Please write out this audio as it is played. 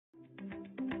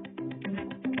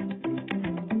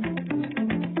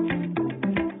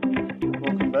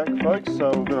back, folks.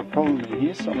 So we've got a problem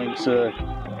here. Something's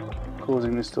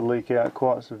causing this to leak out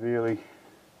quite severely.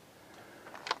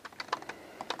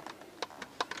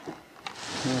 I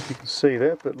don't know if you can see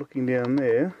that, but looking down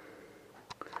there,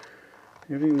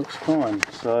 everything looks fine.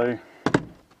 So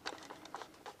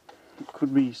it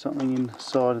could be something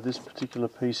inside of this particular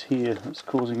piece here that's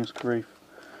causing us grief.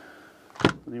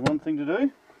 The one thing to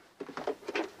do,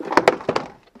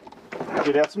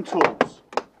 get out some tools.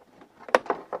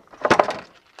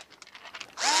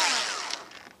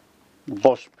 The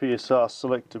Bosch PSR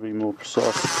Select, to be more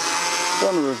precise.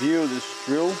 Done a review of this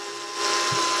drill.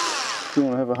 If you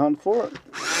want to have a hunt for it,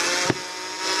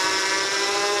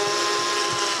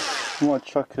 I might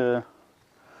chuck a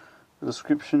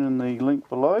description in the link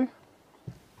below.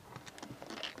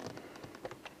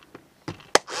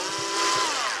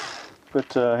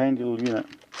 But handy little unit,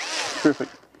 terrific.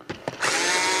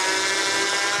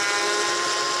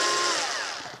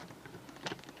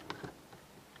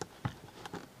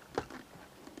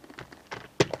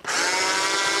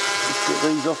 Let's get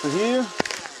these off of here.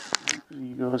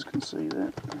 You guys can see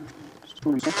that.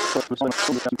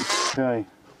 Okay,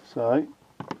 so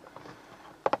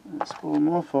let's pull them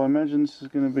off. I imagine this is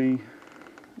going to be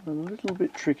a little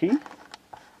bit tricky,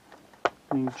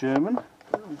 being German.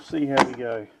 We'll see how we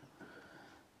go.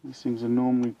 These things are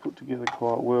normally put together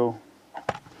quite well.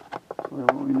 So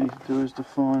what we need to do is to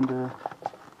find,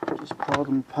 just pile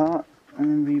them apart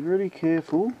and be really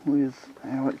careful with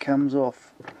how it comes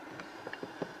off,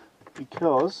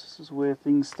 because this is where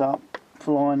things start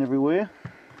flying everywhere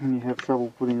and you have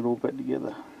trouble putting it all back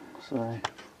together. So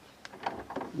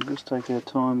we'll just take our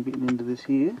time getting into this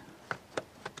here.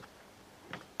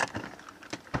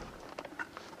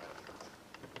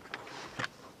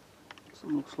 So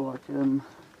it looks like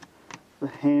the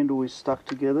handle is stuck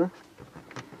together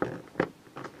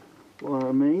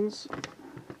by means.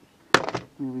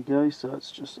 There we go, so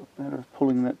it's just a matter of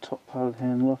pulling that top part of the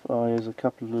handle off. Oh, there's a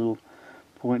couple of little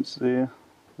points there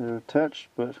that are attached,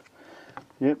 but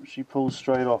yep, she pulls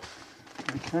straight off.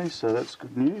 Okay, so that's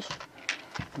good news.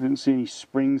 I didn't see any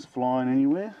springs flying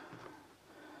anywhere.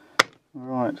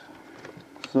 Alright,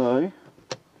 so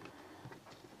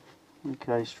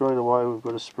okay, straight away we've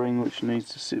got a spring which needs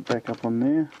to sit back up on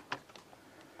there.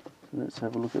 So let's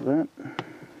have a look at that.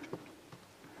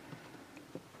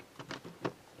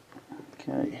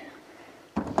 Okay.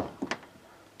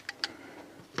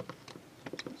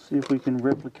 Let's see if we can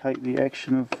replicate the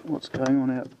action of what's going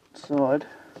on outside.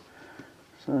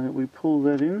 So we pull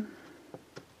that in.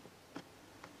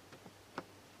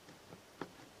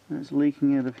 And it's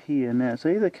leaking out of here. Now it's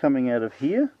either coming out of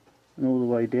here and all the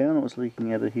way down, or it's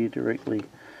leaking out of here directly.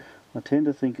 I tend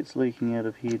to think it's leaking out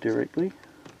of here directly.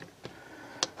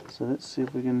 So let's see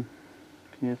if we can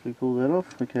carefully pull that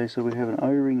off. Okay, so we have an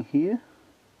O-ring here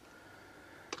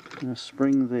and a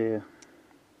spring there.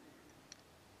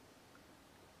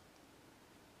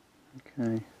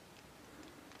 Okay,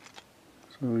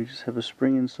 so we just have a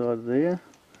spring inside there,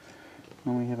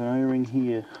 and we have an O-ring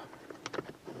here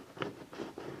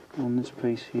on this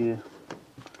piece here.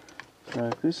 So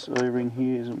if this O-ring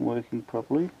here isn't working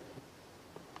properly,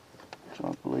 which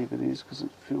I believe it is because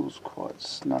it feels quite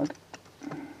snug,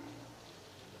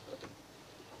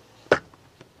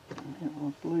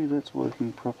 I believe that's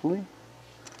working properly,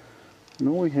 and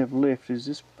all we have left is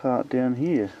this part down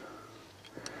here.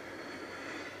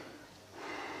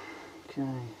 Okay.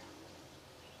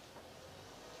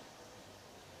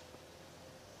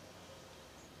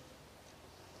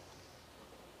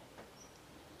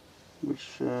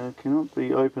 Which cannot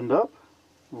be opened up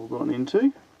or gone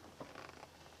into.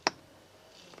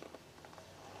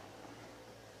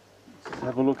 Let's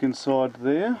have a look inside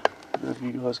there. I don't know if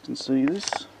you guys can see this.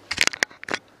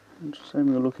 I'm just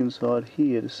having a look inside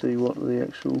here to see what the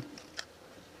actual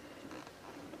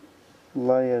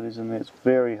layout is in there. It's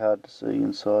very hard to see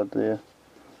inside there,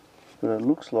 but it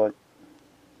looks like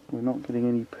we're not getting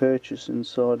any purchase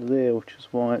inside there, which is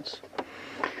why it's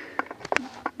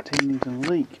tending to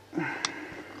leak.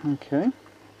 Okay,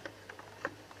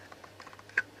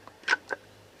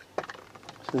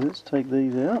 so let's take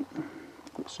these out.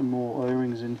 Put some more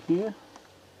O-rings in here,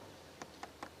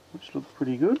 which look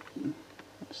pretty good.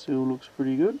 That seal looks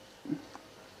pretty good.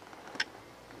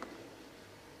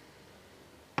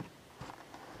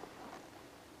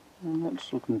 And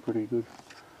that's looking pretty good.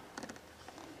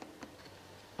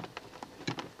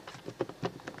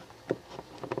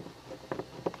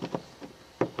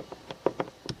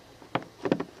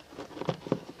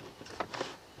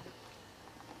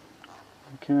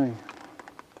 Okay.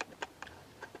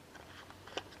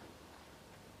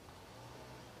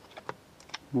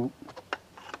 Well,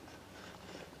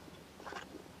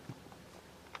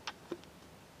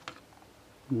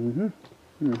 Right.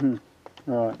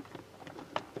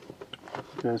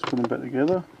 Okay, let's put them back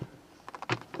together.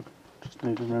 Just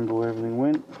need to remember where everything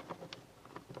went.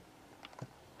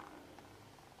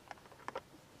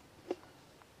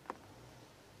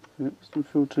 Yep,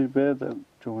 doesn't feel too bad, that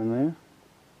join there.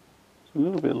 It's a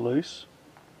little bit loose,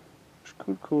 which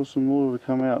could cause some water to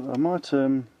come out. I might,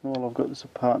 while I've got this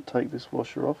apart, take this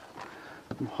washer off.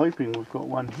 I'm hoping we've got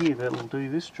one here that'll do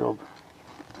this job.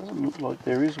 Doesn't look like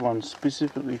there is one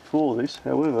specifically for this,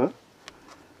 however,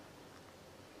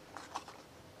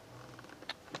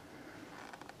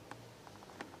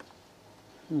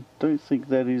 I don't think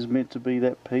that is meant to be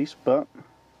that piece, but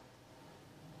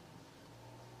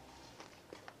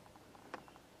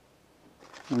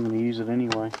I'm going to use it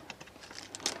anyway.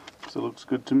 So it looks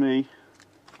good to me.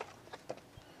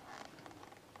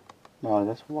 No,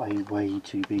 that's way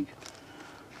too big.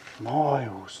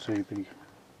 Miles too big.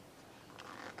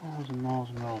 Miles and miles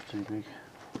and miles too big.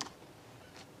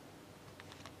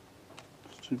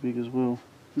 It's too big as well.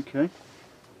 Okay.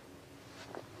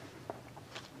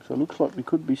 So it looks like we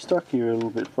could be stuck here a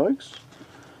little bit, folks.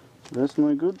 That's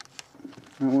no good.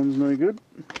 That one's no good.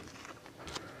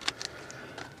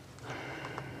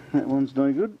 That one's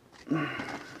no good. That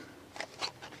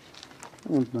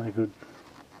one's no good.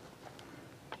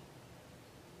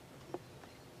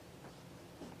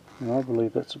 And I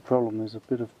believe that's a problem. There's a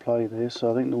bit of play there,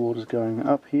 so I think the water's going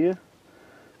up here,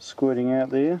 squirting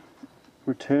out there,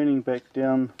 returning back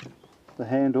down the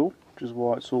handle, which is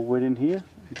why it's all wet in here,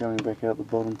 and going back out the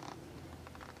bottom.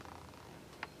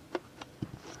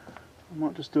 I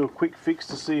might just do a quick fix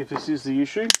to see if this is the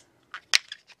issue.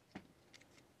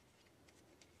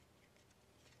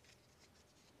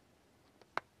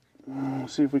 We'll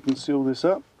see if we can seal this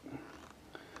up,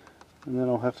 and then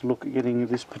I'll have to look at getting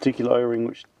this particular O-ring,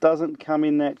 which doesn't come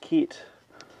in that kit,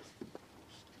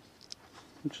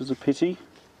 which is a pity.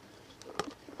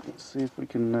 Let's see if we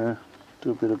can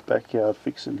do a bit of backyard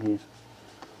fixing here.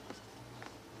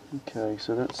 Okay,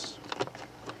 so that's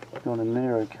gone in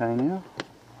there okay now.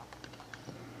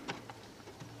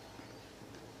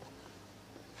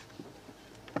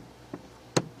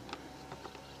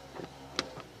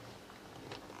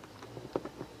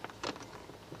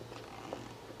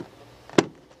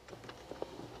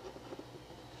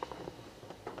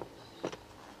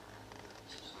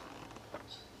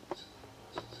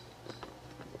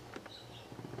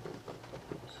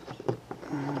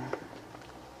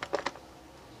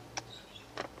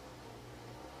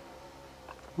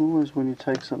 Always when you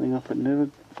take something off, it never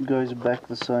goes back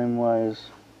the same way as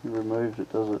you removed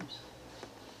it, does it?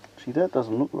 See, that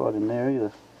doesn't look right in there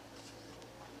either.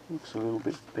 Looks a little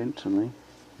bit bent to me,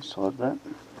 inside that.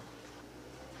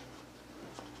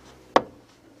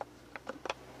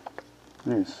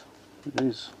 Yes, it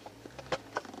is.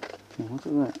 Oh, look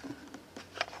at that.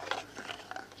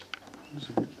 It's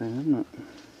a bit bent, isn't it?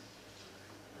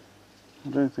 I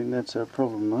don't think that's our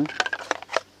problem though.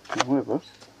 However,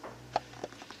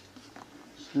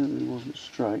 certainly wasn't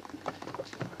straight,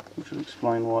 which will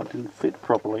explain why it didn't fit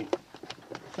properly.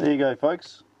 There you go,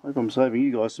 folks. Hope I'm saving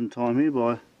you guys some time here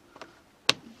by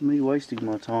me wasting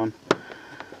my time.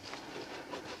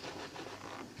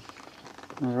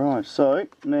 Alright, so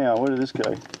now where did this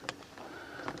go?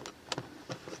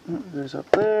 It goes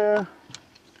up there.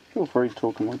 Feel free to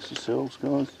talk amongst yourselves,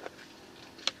 guys.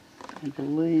 I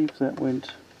believe that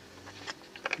went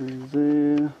through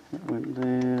there, that went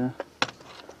there.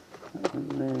 That went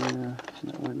there,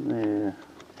 that went there.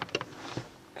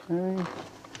 Okay.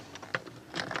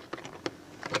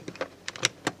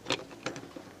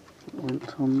 That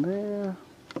went on there.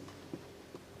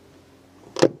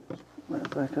 Put that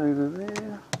back over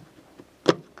there.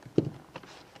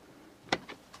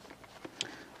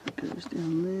 It goes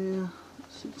down there,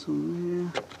 it sits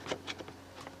on there.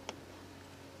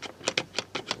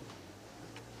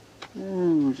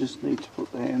 And we just need to put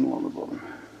the handle on the bottom.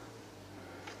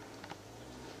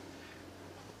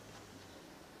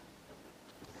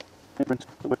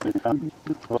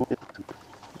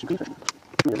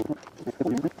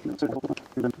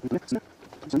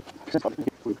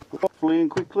 Hopefully and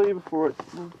quickly before it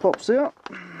pops out.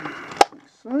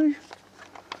 So,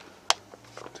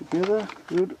 together,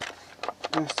 good.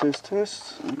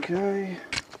 Test. Okay.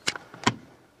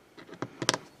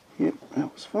 Yep,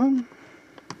 that was fun.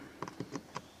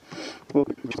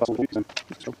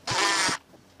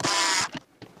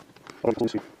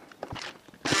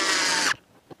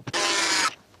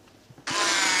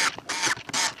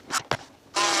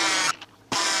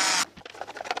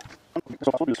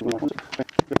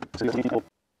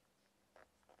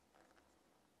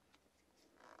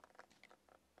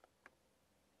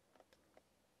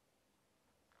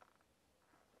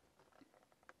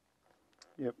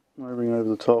 layering over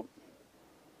the top.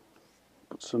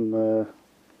 Put some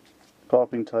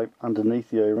piping tape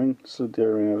underneath the O-ring, slid the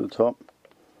O-ring over the top.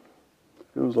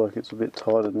 Feels like it's a bit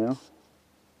tighter now.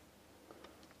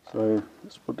 So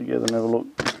let's put it together and have a look.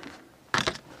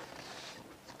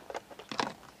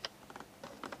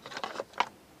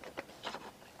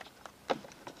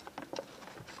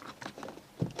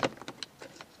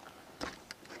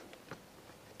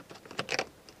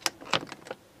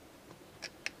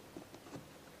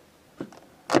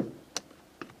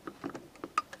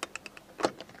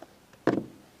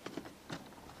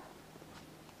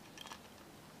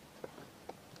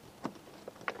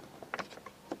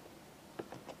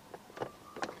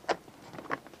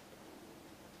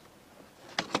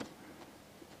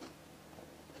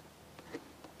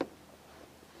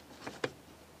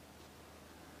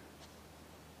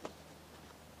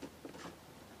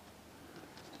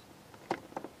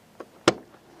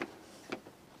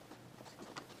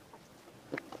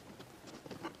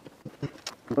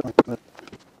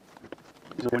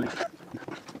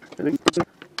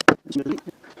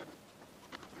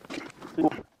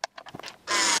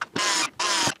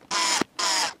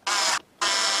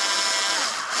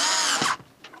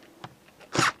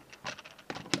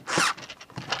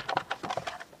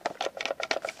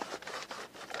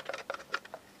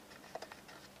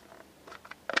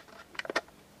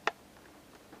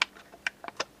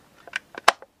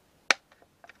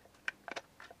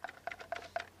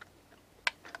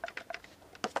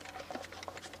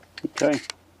 Okay,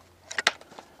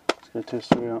 let's go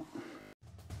test her out.